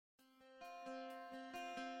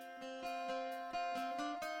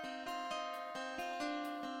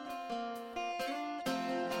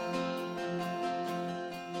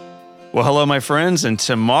Well, hello, my friends, and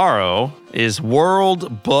tomorrow is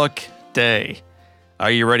World Book Day.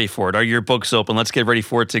 Are you ready for it? Are your books open? Let's get ready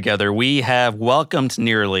for it together. We have welcomed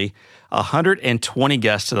nearly 120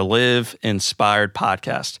 guests to the Live Inspired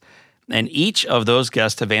podcast, and each of those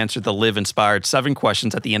guests have answered the Live Inspired 7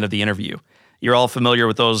 questions at the end of the interview. You're all familiar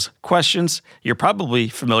with those questions. You're probably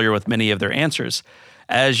familiar with many of their answers.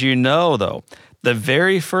 As you know, though, the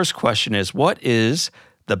very first question is, what is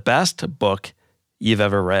the best book you've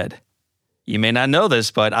ever read? You may not know this,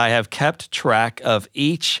 but I have kept track of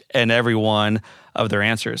each and every one of their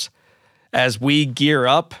answers. As we gear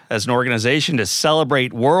up as an organization to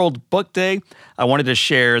celebrate World Book Day, I wanted to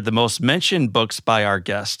share the most mentioned books by our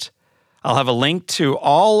guest. I'll have a link to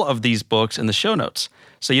all of these books in the show notes,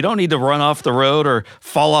 so you don't need to run off the road or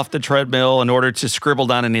fall off the treadmill in order to scribble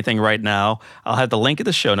down anything right now. I'll have the link in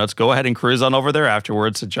the show notes. Go ahead and cruise on over there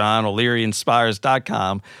afterwards to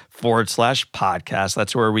johnolearyinspires.com/podcast.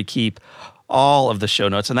 That's where we keep all of the show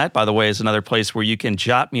notes. And that, by the way, is another place where you can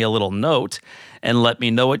jot me a little note and let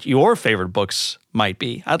me know what your favorite books might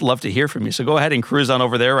be. I'd love to hear from you. So go ahead and cruise on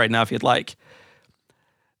over there right now if you'd like.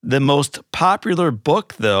 The most popular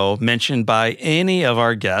book, though, mentioned by any of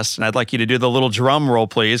our guests, and I'd like you to do the little drum roll,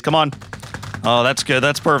 please. Come on. Oh, that's good.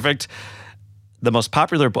 That's perfect. The most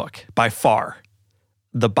popular book, by far,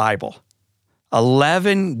 the Bible.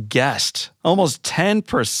 11 guests, almost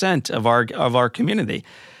 10% of our community,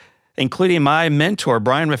 including my mentor,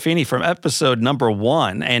 Brian Maffini, from episode number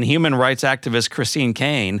 1, and human rights activist Christine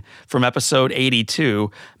Caine from episode 82,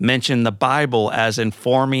 mentioned the Bible as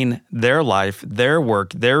informing their life, their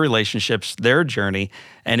work, their relationships, their journey,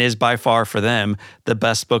 and is by far for them the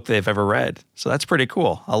best book they've ever read. So that's pretty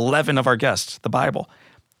cool. 11 of our guests, the Bible.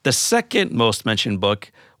 The second most mentioned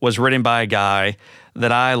book was written by a guy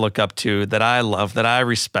that I look up to, that I love, that I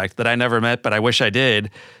respect, that I never met, but I wish I did.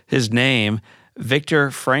 His name,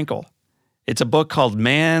 Viktor Frankl. It's a book called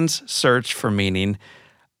Man's Search for Meaning.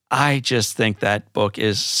 I just think that book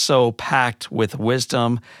is so packed with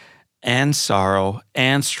wisdom and sorrow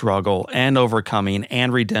and struggle and overcoming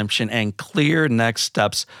and redemption and clear next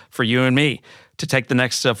steps for you and me to take the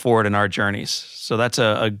next step forward in our journeys. So that's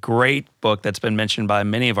a great book that's been mentioned by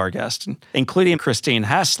many of our guests, including Christine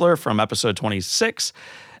Hassler from episode 26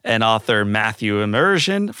 and author Matthew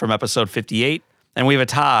Immersion from episode 58. And we have a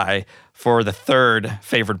tie for the third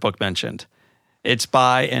favorite book mentioned. It's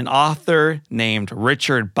by an author named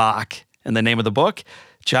Richard Bach, and the name of the book,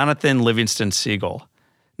 Jonathan Livingston Seagull.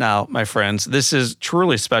 Now, my friends, this is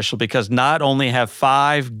truly special because not only have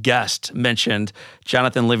 5 guests mentioned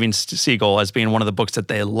Jonathan Livingston Seagull as being one of the books that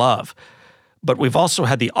they love, but we've also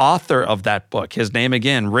had the author of that book, his name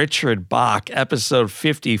again, Richard Bach, episode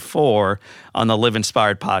 54 on the Live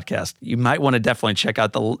Inspired podcast. You might want to definitely check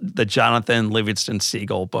out the Jonathan Livingston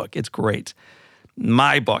Seagull book. It's great.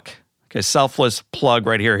 My book, okay, selfless plug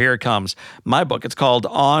right here. Here it comes. My book, it's called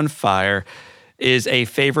On Fire, is a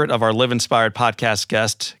favorite of our Live Inspired podcast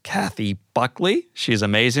guest, Kathy Buckley. She's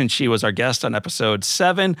amazing. She was our guest on episode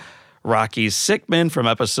 7. Rocky Sickman from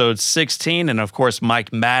episode 16, and of course, Mike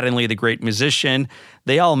Mattingly, the great musician.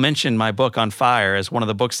 They all mentioned my book On Fire as one of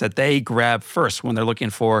the books that they grab first when they're looking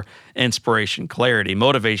for inspiration, clarity,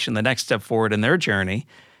 motivation, the next step forward in their journey.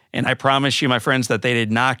 And I promise you, my friends, that they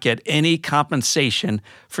did not get any compensation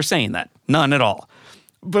for saying that. None at all.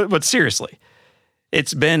 But seriously,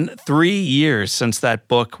 it's been 3 years since that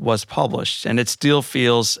book was published, and it still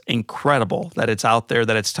feels incredible that it's out there,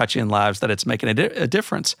 that it's touching lives, that it's making a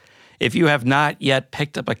difference. If you have not yet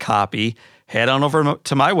picked up a copy, head on over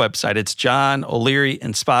to my website. It's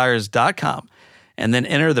johnolearyinspires.com, and then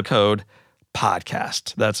enter the code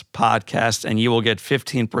podcast. That's podcast, and you will get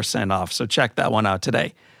 15% off. So check that one out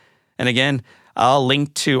today. And again, I'll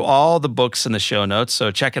link to all the books in the show notes, so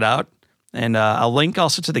check it out. And I'll link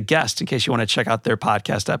also to the guest in case you want to check out their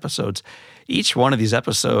podcast episodes. Each one of these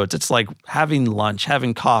episodes, it's like having lunch,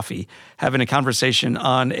 having coffee, having a conversation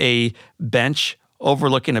on a bench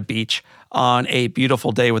overlooking a beach on a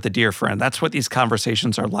beautiful day with a dear friend. That's what these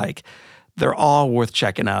conversations are like. They're all worth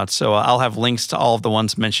checking out. So I'll have links to all of the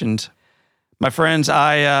ones mentioned. My friends,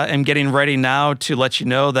 I am getting ready now to let you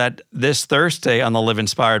know that this Thursday on the Live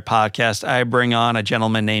Inspired podcast, I bring on a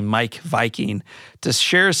gentleman named Mike Viking to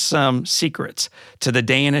share some secrets to the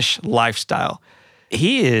Danish lifestyle.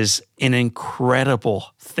 He is an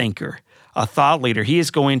incredible thinker, a thought leader. He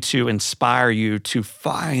is going to inspire you to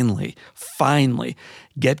finally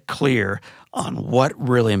get clear on what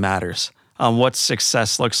really matters, on what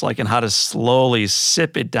success looks like, and how to slowly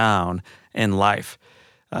sip it down in life.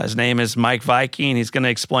 His name is Mike Viking. He's going to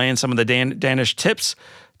explain some of the Danish tips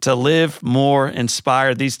to live more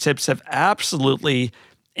inspired. These tips have absolutely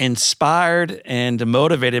inspired and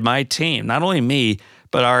motivated my team, not only me,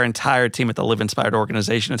 but our entire team at the Live Inspired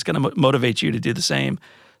organization. It's going to motivate you to do the same.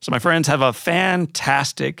 So my friends, have a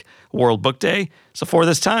fantastic World Book Day. So for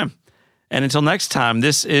this time, and until next time,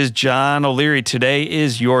 this is John O'Leary. Today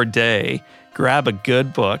is your day. Grab a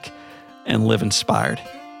good book and live inspired.